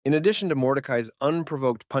In addition to Mordecai's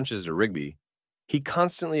unprovoked punches to Rigby, he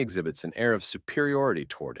constantly exhibits an air of superiority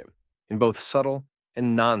toward him, in both subtle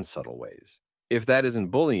and non-subtle ways. If that isn't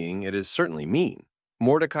bullying, it is certainly mean.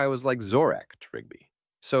 Mordecai was like Zorak to Rigby,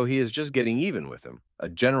 so he is just getting even with him, a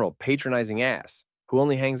general patronizing ass who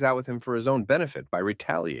only hangs out with him for his own benefit by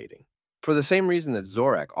retaliating. For the same reason that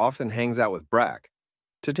Zorak often hangs out with Brack,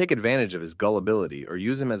 to take advantage of his gullibility or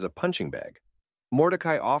use him as a punching bag,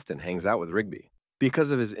 Mordecai often hangs out with Rigby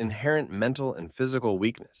because of his inherent mental and physical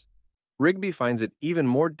weakness. Rigby finds it even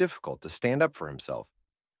more difficult to stand up for himself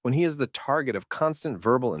when he is the target of constant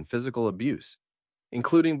verbal and physical abuse,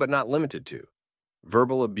 including but not limited to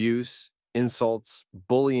verbal abuse, insults,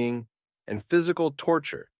 bullying, and physical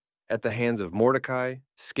torture at the hands of Mordecai,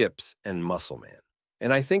 Skips, and Muscle Man.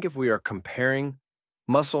 And I think if we are comparing,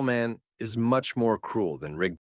 Muscle Man is much more cruel than Rigby.